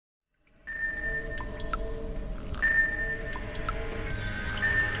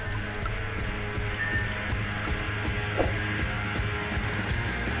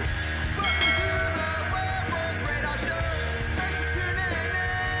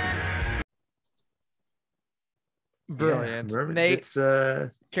Brilliant. Yeah, Nate, it's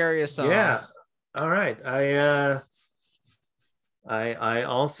carry us on. yeah. All right. I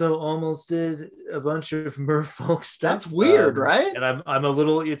also almost did a bunch of merfolk stuff. That's weird, right? And I'm a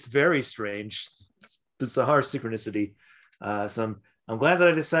little. It's very strange. It's bizarre synchronicity. So I'm glad that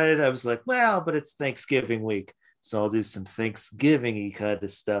I decided. I was like, well, but it's Thanksgiving week, so I'll do some Thanksgiving-y kind of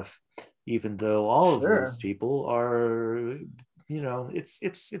stuff. Even though all of those people are, it's a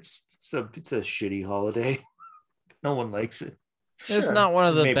shitty holiday. No one likes it. It's not one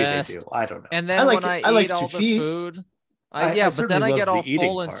of the Maybe best. they do. I don't know. And then when I like eat all to the feast. food, I but then I certainly get love all the eating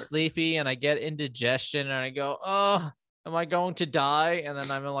full and part. sleepy, and I get indigestion, and I go, oh, am I going to die? And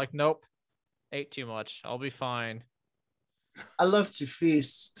then I'm like, nope, ate too much. I'll be fine. I love to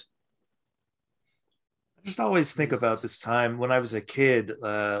feast. I just always think about this time when I was a kid.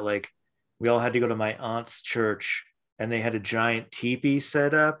 Like we all had to go to my aunt's church, and they had a giant teepee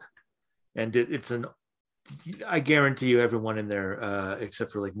set up, and I guarantee you, everyone in there,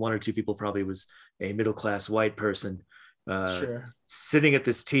 except for like one or two people, probably was a middle-class white person, sitting at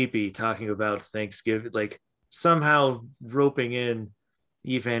this teepee talking about Thanksgiving, like somehow roping in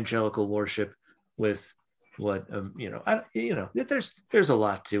evangelical worship with what there's a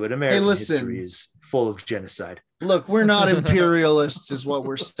lot to it. American history is full of genocide. Look, we're not imperialists, is what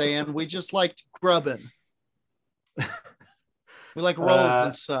we're saying. We just like grubbing. We like rolls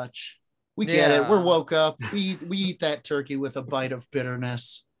and such. We get it. We're woke up. We eat that turkey with a bite of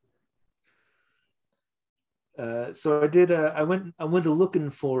bitterness. So I did. I went looking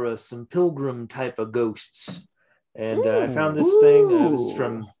for some pilgrim type of ghosts, and I found this thing. It was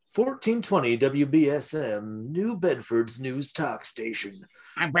from 1420 WBSM, New Bedford's news talk station.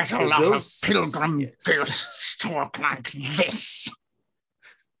 I bet a lot of pilgrim ghosts talk like this.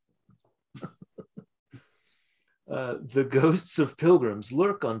 The ghosts of pilgrims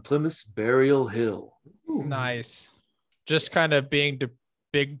lurk on Plymouth's Burial Hill. Ooh. Nice. Just kind of being the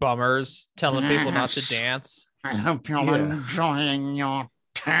big bummers, telling people not to dance. I hope you're enjoying your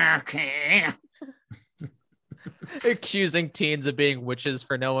turkey. Accusing teens of being witches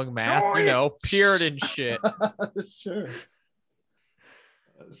for knowing math. Puritan shit. Sure.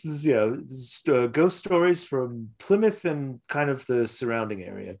 This is ghost stories from Plymouth and kind of the surrounding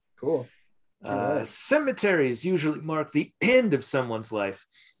area. Cool. Cemeteries usually mark the end of someone's life,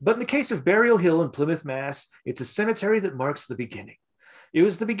 but in the case of Burial Hill in Plymouth, Mass, it's a cemetery that marks the beginning. It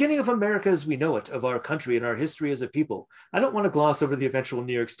was the beginning of America as we know it, of our country and our history as a people. I don't want to gloss over the eventual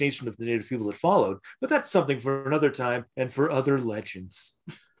near extinction of the native people that followed, but that's something for another time and for other legends.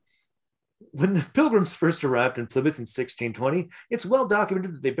 When the Pilgrims first arrived in Plymouth in 1620, it's well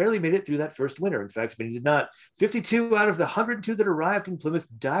documented that they barely made it through that first winter. In fact, many did not. 52 out of the 102 that arrived in Plymouth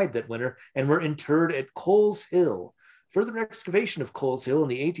died that winter and were interred at Coles Hill. Further excavation of Coles Hill in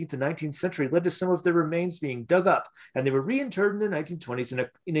the 18th and 19th century led to some of their remains being dug up, and they were reinterred in the 1920s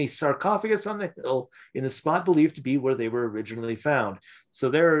in a sarcophagus on the hill in the spot believed to be where they were originally found. So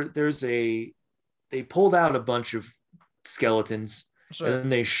they pulled out a bunch of skeletons. Sure. And then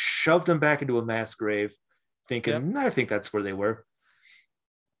they shoved them back into a mass grave, thinking, I think that's where they were.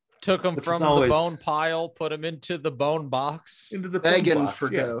 Took them from the bone pile, put them into the bone box. Into the begging for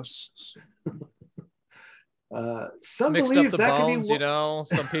ghosts. Some mixed believe up the that bones, could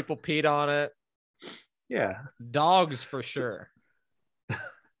be some people peed on it. Yeah. Dogs for sure.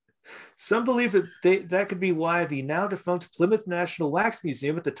 Some believe that could be why the now defunct Plymouth National Wax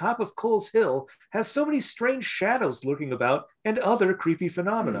Museum at the top of Coles Hill has so many strange shadows lurking about and other creepy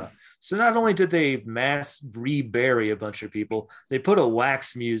phenomena. So not only did they mass rebury a bunch of people, they put a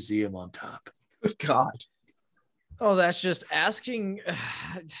wax museum on top. Good God. Oh, that's just asking.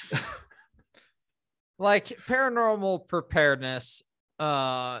 Like Paranormal Preparedness.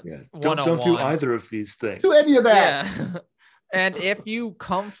 Don't do either of these things. Do any of that. Yeah. And if you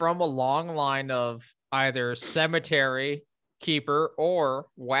come from a long line of either cemetery keeper or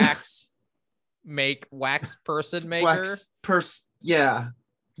wax person maker,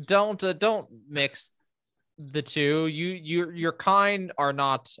 don't mix the two. Your kind are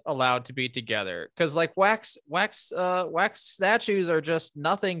not allowed to be together, because like wax statues are just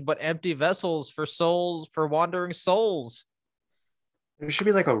nothing but empty vessels for wandering souls. There should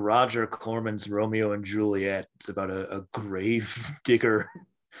be like a Roger Corman's Romeo and Juliet. It's about a grave digger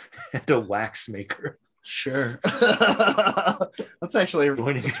and a wax maker. Sure. That's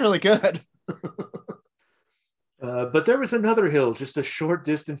really good. But there was another hill just a short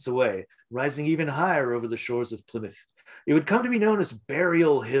distance away, rising even higher over the shores of Plymouth. It would come to be known as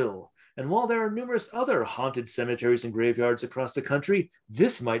Burial Hill. And while there are numerous other haunted cemeteries and graveyards across the country,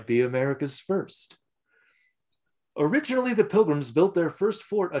 this might be America's first. Originally, the Pilgrims built their first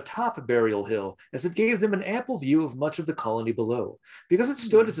fort atop Burial Hill, as it gave them an ample view of much of the colony below. Because it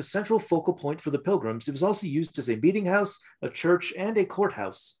stood as a central focal point for the Pilgrims, it was also used as a meeting house, a church, and a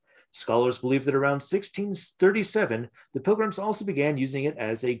courthouse. Scholars believe that around 1637, the Pilgrims also began using it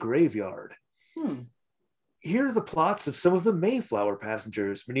as a graveyard. Here are the plots of some of the Mayflower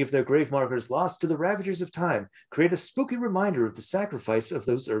passengers. Many of their grave markers lost to the ravages of time create a spooky reminder of the sacrifice of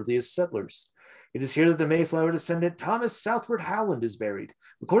those earliest settlers. It is here that the Mayflower descendant Thomas Southward Howland is buried.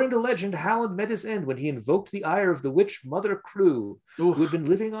 According to legend, Howland met his end when he invoked the ire of the witch Mother Crew, who had been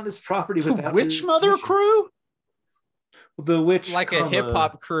living on his property without Witch Mother Crew? The witch, like a hip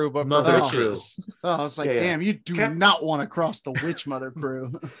hop crew, but Mother for witches. Oh, I was like, damn, you do not want to cross the Witch Mother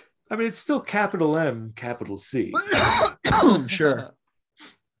Crew. I mean, it's still capital M, capital C. Sure.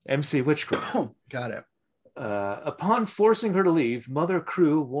 MC Witchcraft. Got it. Upon forcing her to leave, Mother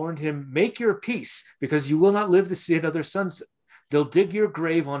Crew warned him, "Make your peace, because you will not live to see another sunset. They'll dig your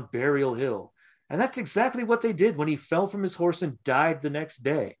grave on Burial Hill." And that's exactly what they did when he fell from his horse and died the next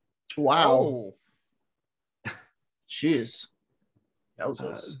day. Wow. Jeez.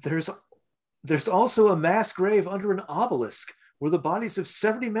 There's also a mass grave under an obelisk where the bodies of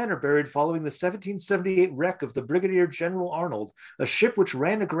 70 men are buried following the 1778 wreck of the Brigadier General Arnold, a ship which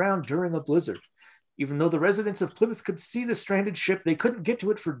ran aground during a blizzard. Even though the residents of Plymouth could see the stranded ship, they couldn't get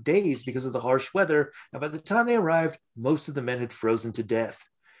to it for days because of the harsh weather, and by the time they arrived, most of the men had frozen to death.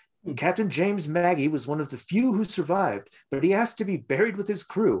 Captain James Maggie was one of the few who survived, but he asked to be buried with his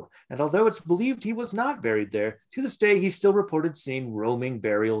crew, and although it's believed he was not buried there, to this day he's still reported seen roaming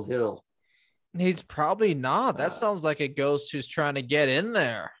Burial Hill. He's probably not. That sounds like a ghost who's trying to get in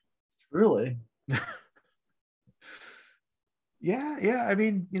there. Really? Yeah. I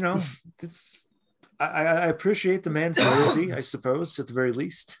mean, it's... I appreciate the man's loyalty, I suppose, at the very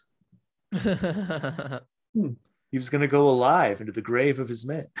least. He was going to go alive into the grave of his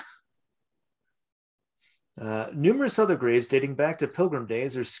men. Numerous other graves dating back to Pilgrim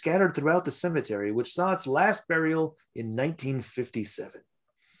days are scattered throughout the cemetery, which saw its last burial in 1957.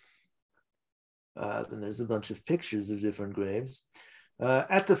 Then there's a bunch of pictures of different graves.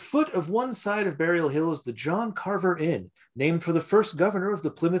 At the foot of one side of Burial Hill is the John Carver Inn, named for the first governor of the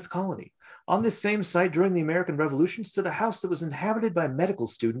Plymouth colony. On this same site during the American Revolution stood a house that was inhabited by medical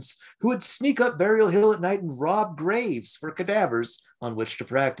students who would sneak up Burial Hill at night and rob graves for cadavers on which to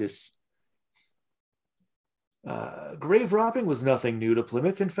practice. Grave robbing was nothing new to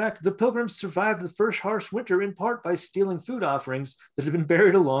Plymouth. In fact, the Pilgrims survived the first harsh winter in part by stealing food offerings that had been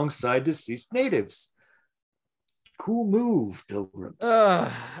buried alongside deceased natives. Cool move, Pilgrims.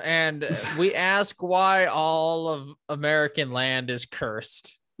 And we ask why all of American land is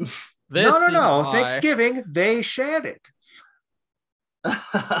cursed. No. Thanksgiving, they shed it.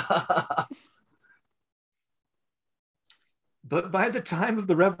 But by the time of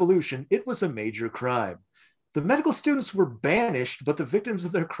the Revolution, it was a major crime. The medical students were banished, but the victims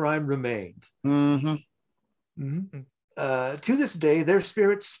of their crime remained. To this day, their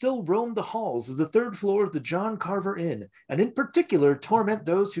spirits still roam the halls of the third floor of the John Carver Inn, and in particular torment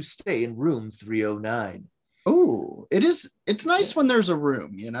those who stay in room 309. Oh, it's nice when there's a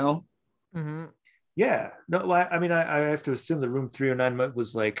room, Yeah. No, I mean, I have to assume the room 309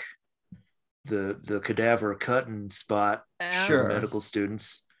 was like the cadaver cutting spot for medical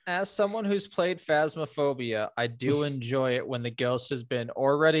students. As someone who's played Phasmophobia, I do enjoy it when the ghost has been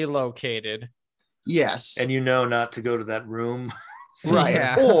already located. Yes. And not to go to that room. Right.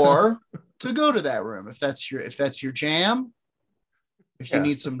 Yeah. Or to go to that room if that's your jam. If you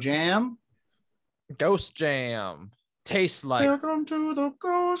need some jam. Ghost jam. Tastes like. Welcome to the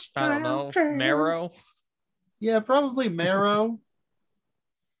ghost jam. I don't know. Marrow? Yeah, probably marrow.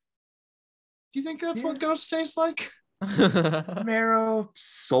 Do you think that's what ghosts taste like? Marrow,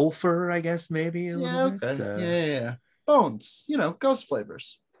 sulfur, I guess, maybe a little bit. Yeah. Bones, ghost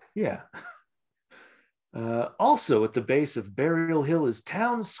flavors. Yeah. Also at the base of Burial Hill is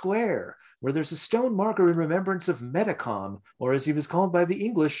Town Square, where there's a stone marker in remembrance of Metacom, or as he was called by the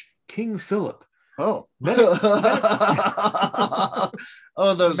English, King Philip. Oh.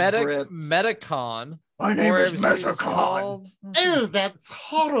 Oh, those Brits. Metacon. My name is Metacon. Oh, that's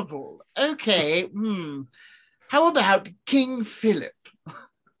horrible. Okay. How about King Philip?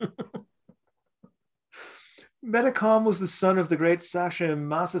 Metacom was the son of the great Sachem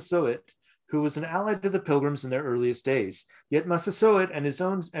Massasoit, who was an ally to the Pilgrims in their earliest days. Yet Massasoit and his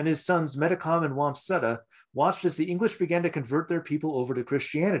sons Metacom and Wamsutta watched as the English began to convert their people over to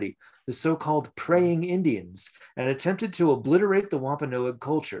Christianity, the so-called praying Indians, and attempted to obliterate the Wampanoag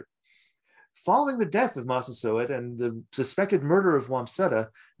culture. Following the death of Massasoit and the suspected murder of Wamsutta,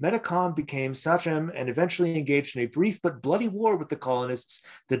 Metacom became Sachem and eventually engaged in a brief but bloody war with the colonists,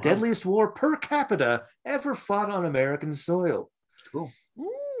 the deadliest war per capita ever fought on American soil. Cool.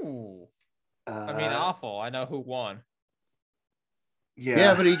 Ooh. I mean, awful. I know who won.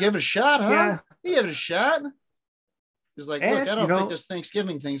 Yeah, but he gave it a shot, huh? Yeah. He gave it a shot. He's like, look, I don't think this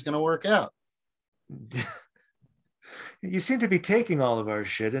Thanksgiving thing's going to work out. You seem to be taking all of our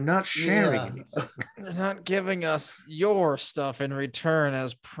shit and not sharing anything. You're not giving us your stuff in return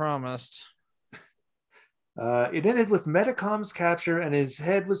as promised. It ended with Metacom's capture, and his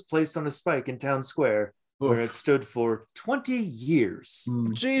head was placed on a spike in Town Square, where it stood for 20 years.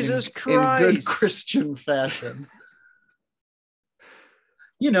 Jesus Christ! In good Christian fashion.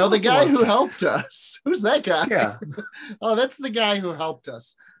 You know, the guy who helped us. Who's that guy? Yeah. Oh, that's the guy who helped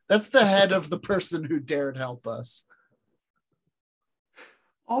us. That's the head of the person who dared help us.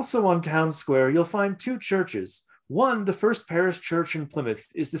 Also on Town Square, you'll find two churches. One, the first parish church in Plymouth,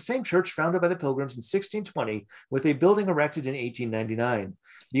 is the same church founded by the Pilgrims in 1620, with a building erected in 1899.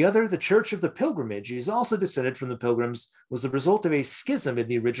 The other, the Church of the Pilgrimage, is also descended from the Pilgrims, was the result of a schism in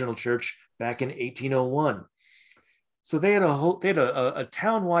the original church back in 1801. So they had a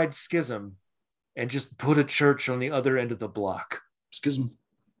town-wide schism and just put a church on the other end of the block. Schism.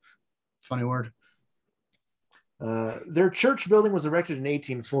 Funny word. Their church building was erected in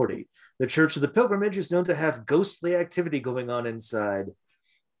 1840. The Church of the Pilgrimage is known to have ghostly activity going on inside.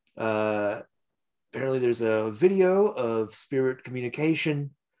 Apparently there's a video of spirit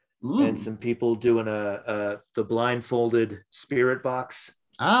communication and some people doing the blindfolded spirit box.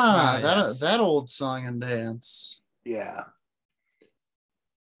 That old song and dance. Yeah.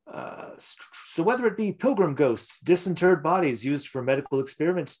 So whether it be pilgrim ghosts, disinterred bodies used for medical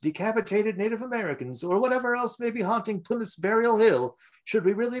experiments, decapitated Native Americans, or whatever else may be haunting Plymouth's Burial Hill, should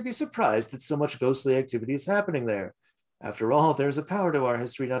we really be surprised that so much ghostly activity is happening there? After all, there's a power to our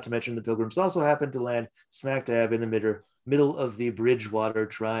history, not to mention the Pilgrims also happened to land smack dab in the middle of the Bridgewater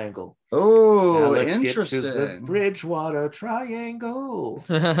Triangle. Oh, now let's interesting. get to the Bridgewater Triangle.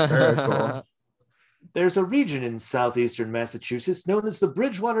 Very cool. There's a region in southeastern Massachusetts known as the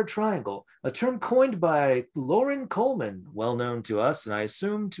Bridgewater Triangle, a term coined by Loren Coleman, well known to us, and I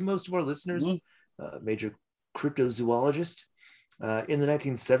assume to most of our listeners, major cryptozoologist, in the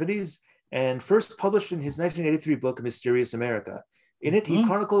 1970s, and first published in his 1983 book, Mysterious America. In it, he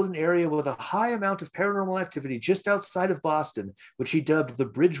chronicled an area with a high amount of paranormal activity just outside of Boston, which he dubbed the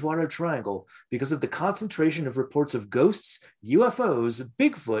Bridgewater Triangle because of the concentration of reports of ghosts, UFOs,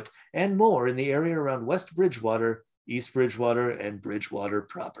 Bigfoot, and more in the area around West Bridgewater, East Bridgewater, and Bridgewater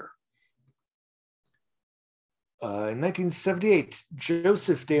proper. In 1978,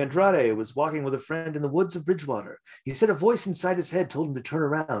 Joseph de Andrade was walking with a friend in the woods of Bridgewater. He said a voice inside his head told him to turn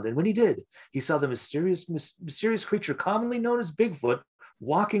around, and when he did, he saw the mysterious creature commonly known as Bigfoot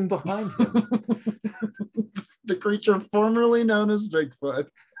walking behind him. The creature formerly known as Bigfoot.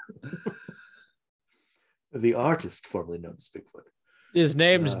 The artist formerly known as Bigfoot. His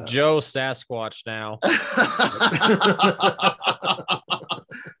name's Joe Sasquatch now.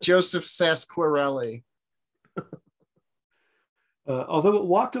 Joseph Sasquarelli. Although it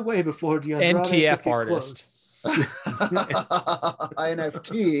walked away before DeAndrade NTF artist.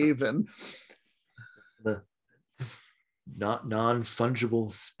 INFT even. Not non-fungible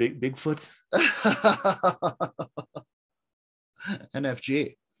Bigfoot.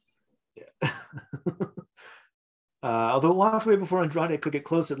 NFG. Yeah. Although it walked away before Andrade could get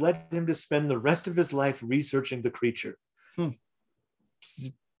close, it led him to spend the rest of his life researching the creature.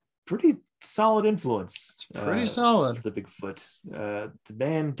 Pretty solid influence. It's pretty solid. The Bigfoot. The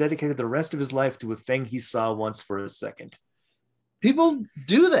man dedicated the rest of his life to a thing he saw once for a second. People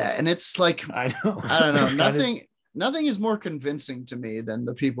do that, and it's like I know. I don't know. Nothing is more convincing to me than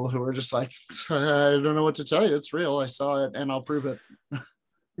the people who are just like, I don't know what to tell you. It's real. I saw it, and I'll prove it.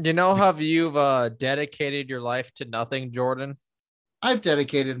 You know how you've dedicated your life to nothing, Jordan? I've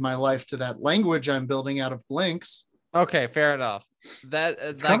dedicated my life to that language I'm building out of blinks. Okay, fair enough.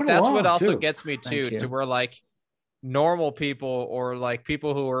 That's what also gets me to where like normal people or like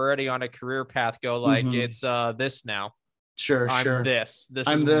people who are already on a career path go like it's this now. Sure. This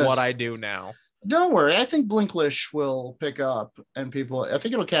is what I do now. Don't worry. I think Blinklish will pick up and I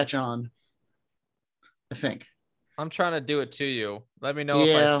think it'll catch on. I think. I'm trying to do it to you. Let me know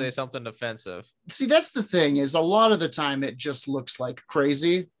if I say something offensive. See, that's the thing is a lot of the time it just looks like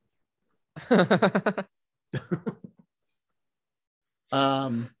crazy.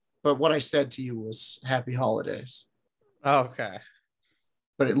 But what I said to you was happy holidays. Okay.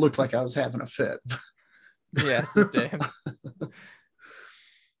 But it looked like I was having a fit. Yes, it did.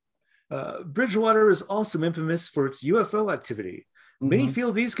 Bridgewater is also infamous for its UFO activity. Many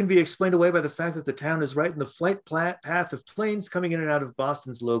feel these can be explained away by the fact that the town is right in the flight path of planes coming in and out of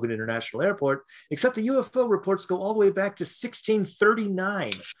Boston's Logan International Airport, except the UFO reports go all the way back to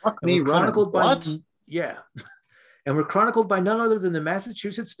 1639. Fuck me running. What? Yeah. And were chronicled by none other than the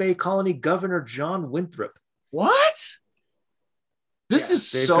Massachusetts Bay Colony Governor John Winthrop. What? This is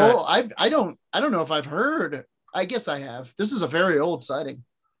so... I don't know if I've heard. I guess I have. This is a very old sighting.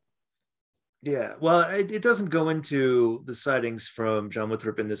 Yeah, well, it doesn't go into the sightings from John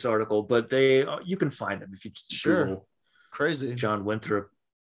Winthrop in this article, but you can find them if you just Google crazy John Winthrop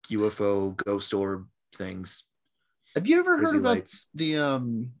UFO ghost orb things. Have you ever heard about lights.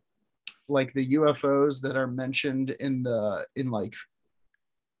 The like the UFOs that are mentioned in like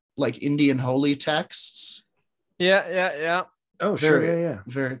Indian holy texts? Yeah. Oh, sure, yeah.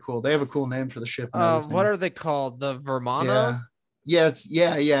 Very cool. They have a cool name for the ship. What are they called? The Vermana? Yeah, it's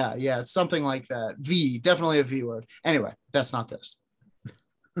it's something like that. Definitely a V word. Anyway, that's not this.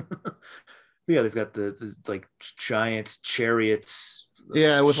 Yeah, they've got the like giant chariots.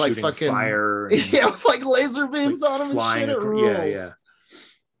 Yeah, with like fucking fire. Yeah, with like laser beams on them and shit. It rules.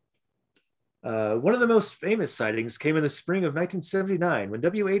 Yeah. One of the most famous sightings came in the spring of 1979 when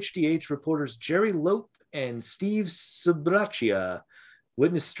WHDH reporters Jerry Lope and Steve Subraccia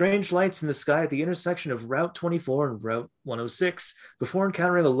witnessed strange lights in the sky at the intersection of Route 24 and Route 106 before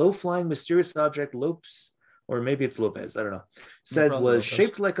encountering a low-flying mysterious object Lopez, or maybe it's Lopez, I don't know, said was Lopez.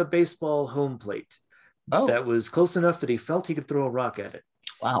 Shaped like a baseball home plate. That was close enough that he felt he could throw a rock at it.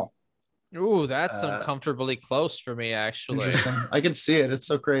 Wow. Ooh, that's uncomfortably close for me, actually. Interesting. I can see it. It's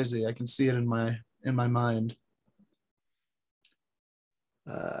so crazy. I can see it in my mind.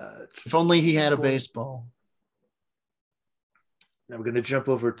 If only he had a baseball. Now we're going to jump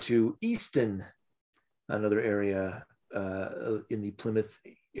over to Easton, another area in the Plymouth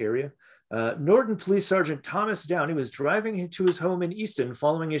area. Norton Police Sergeant Thomas Downey was driving to his home in Easton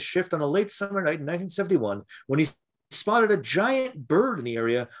following his shift on a late summer night in 1971 when he spotted a giant bird in the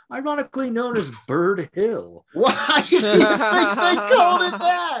area, ironically known as Bird Hill. Why do you think they called it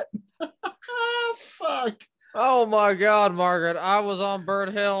that? Fuck. Oh my God, Margaret! I was on Bird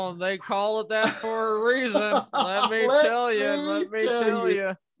Hill, and they call it that for a reason. Let me tell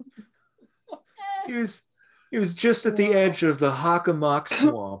you. He was just at the edge of the Hockomock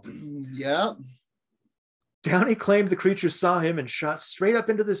Swamp. Yeah. Downey claimed the creature saw him and shot straight up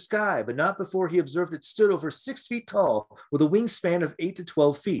into the sky, but not before he observed it stood over 6 feet tall with a wingspan of 8 to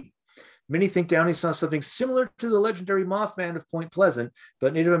 12 feet. Many think Downey saw something similar to the legendary Mothman of Point Pleasant,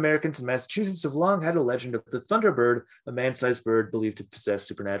 but Native Americans in Massachusetts have long had a legend of the Thunderbird, a man-sized bird believed to possess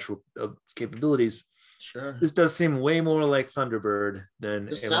supernatural capabilities. Sure. This does seem way more like Thunderbird than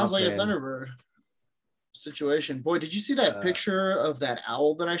this sounds like a Thunderbird situation. Boy, did you see that picture of that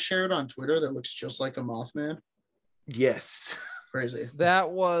owl that I shared on Twitter that looks just like the Mothman? Yes. Crazy.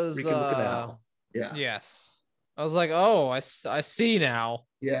 That was yeah. Yes. I was like, oh, I see now.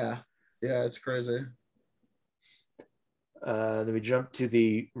 Yeah, it's crazy. Then we jump to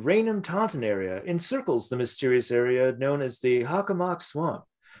the Raynham Taunton area, encircles the mysterious area known as the Hockomock Swamp.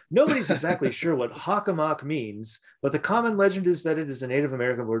 Nobody's exactly sure what Hockomock means, but the common legend is that it is a Native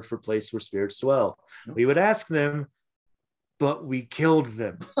American word for place where spirits dwell. We would ask them, but we killed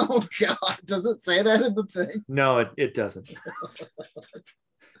them. Oh God, does it say that in the thing? No, it doesn't.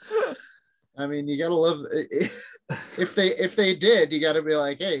 I mean, you gotta love it. If they did, you gotta be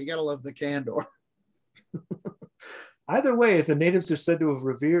like, hey, you gotta love the candor. Either way, the natives are said to have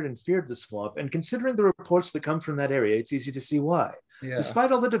revered and feared the swamp, and considering the reports that come from that area, it's easy to see why. Yeah.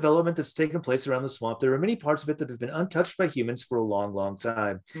 Despite all the development that's taken place around the swamp, there are many parts of it that have been untouched by humans for a long, long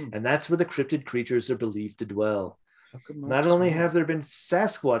time, and that's where the cryptid creatures are believed to dwell. Not only have there been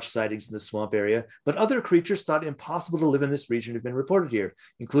Sasquatch sightings in the swamp area, but other creatures thought impossible to live in this region have been reported here,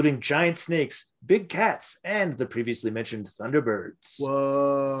 including giant snakes, big cats, and the previously mentioned thunderbirds.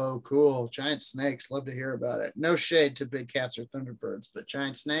 Whoa, cool. Giant snakes. Love to hear about it. No shade to big cats or thunderbirds, but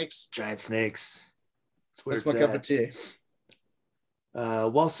giant snakes? Giant snakes. That's my cup of tea.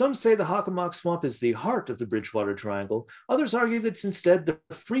 While some say the Hockomock Swamp is the heart of the Bridgewater Triangle, others argue that it's instead the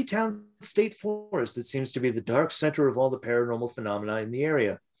Freetown State Forest that seems to be the dark center of all the paranormal phenomena in the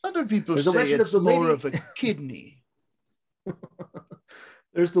area. Other people say it's more of a kidney.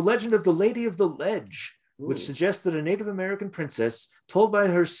 There's the legend of the Lady of the Ledge, which suggests that a Native American princess, told by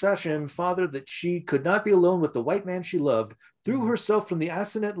her Sachem father that she could not be alone with the white man she loved, threw herself from the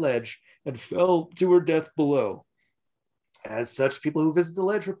Assinet Ledge and fell to her death below. As such, people who visit the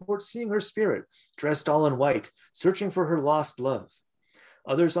ledge report seeing her spirit, dressed all in white, searching for her lost love.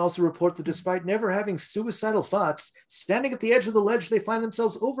 Others also report that despite never having suicidal thoughts, standing at the edge of the ledge, they find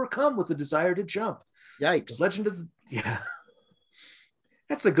themselves overcome with the desire to jump. Yikes. The legend is, yeah.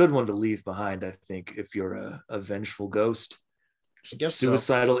 That's a good one to leave behind, I think, if you're a vengeful ghost. I guess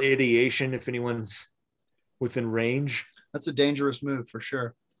Suicidal ideation, if anyone's within range. That's a dangerous move for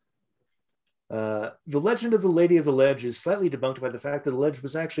sure. The legend of the Lady of the Ledge is slightly debunked by the fact that the ledge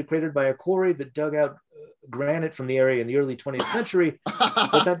was actually created by a quarry that dug out granite from the area in the early 20th century,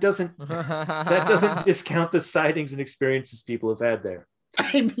 but that doesn't discount the sightings and experiences people have had there.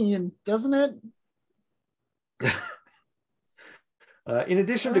 I mean, doesn't it? In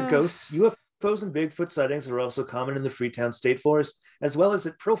addition to ghosts, UFOs and Bigfoot sightings are also common in the Freetown State Forest, as well as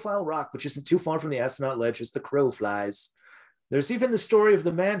at Profile Rock, which isn't too far from the Astronaut Ledge as the crow flies. There's even the story of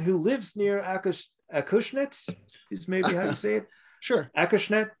the man who lives near Acushnet, is maybe how you say it? Sure.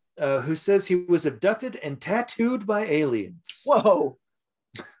 Acushnet, who says he was abducted and tattooed by aliens. Whoa.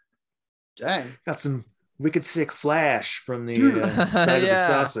 Dang. Got some wicked sick flash from the side of the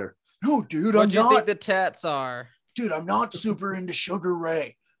saucer. No, dude, What do you think the tats are? Dude, I'm not super into Sugar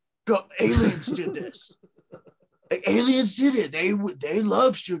Ray. Aliens did this. Aliens did it. They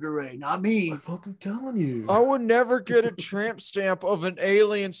love Sugar Ray, not me. I'm fucking telling you. I would never get a tramp stamp of an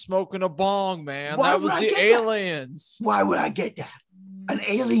alien smoking a bong, man. That was the aliens. Why would I get that? An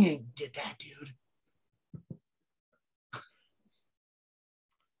alien did that, dude.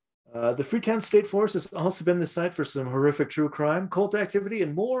 The Freetown State Forest has also been the site for some horrific true crime, cult activity,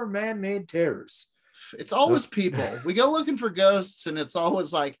 and more man-made terrors. It's always people. We go looking for ghosts, and it's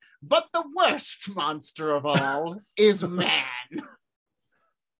always like, but the worst monster of all is man.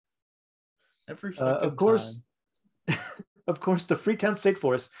 Every fucking of course, the Freetown State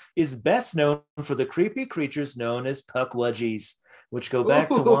Forest is best known for the creepy creatures known as puckwudgies, which go back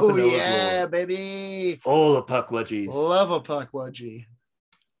to Wampanoag yeah, lore. Baby. Full of puckwudgies. Love a puckwudgie.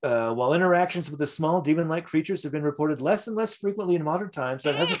 While interactions with the small demon-like creatures have been reported less and less frequently in modern times,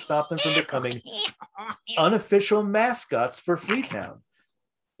 that hasn't stopped them from becoming unofficial mascots for Freetown,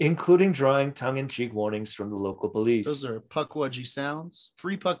 including drawing tongue-in-cheek warnings from the local police. Those are puckwudgie sounds.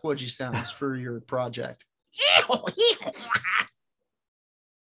 Free puckwudgie sounds for your project.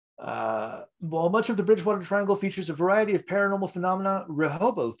 While much of the Bridgewater Triangle features a variety of paranormal phenomena,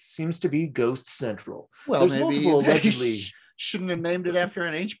 Rehoboth seems to be ghost central. Well, there's maybe multiple allegedly. Shouldn't have named it after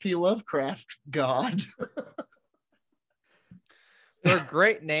an H.P. Lovecraft god. They're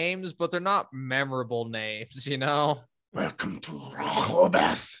great names, but they're not memorable names, you know? Welcome to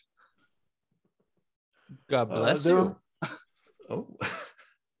Rehoboth. God bless you.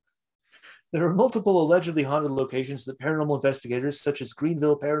 There are multiple allegedly haunted locations that paranormal investigators such as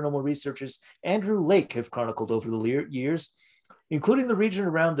Greenville paranormal researchers Andrew Lake have chronicled over the years, including the region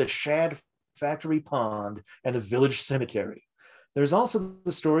around the Shad Factory Pond and the village cemetery. There's also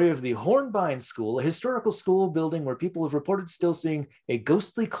the story of the Hornbein School, a historical school building where people have reported still seeing a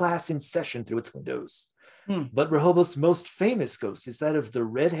ghostly class in session through its windows. But Rehoboth's most famous ghost is that of the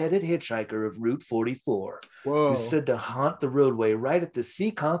red-headed hitchhiker of Route 44, who's said to haunt the roadway right at the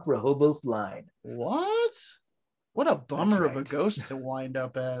Seekonk-Rehoboth line. What? What a bummer of a ghost to wind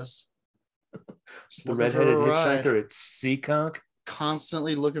up as. The red-headed hitchhiker at Seekonk.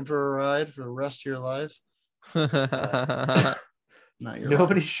 Constantly looking for a ride for the rest of your life. Not your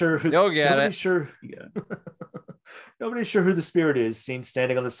Nobody's sure who. You'll get nobody's it. Sure. Yeah. Nobody's sure who the spirit is. Seen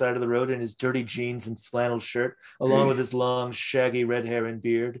standing on the side of the road in his dirty jeans and flannel shirt, along with his long, shaggy red hair and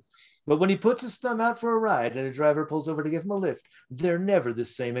beard. But when he puts his thumb out for a ride and a driver pulls over to give him a lift, they're never the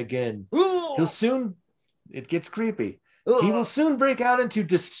same again. He'll soon. It gets creepy. He will soon break out into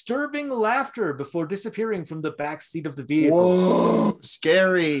disturbing laughter before disappearing from the back seat of the vehicle. Whoa,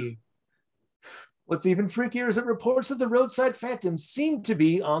 scary. What's even freakier is that reports of the roadside phantoms seem to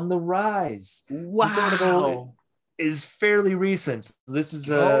be on the rise. Wow. This article is fairly recent. This is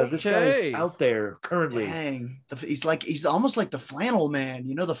this guy's out there currently. Dang. He's almost like the flannel man.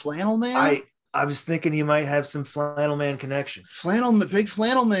 You know the flannel man? I was thinking he might have some flannel man connection. Big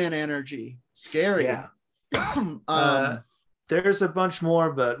flannel man energy. Scary. Yeah. There's a bunch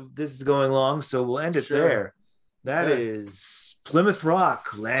more, but this is going long, so we'll end it there. That is Plymouth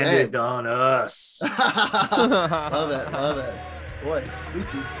Rock landed on us. Love it. Boy,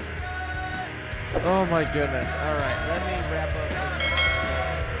 spooky. Oh my goodness. All right, let me wrap up.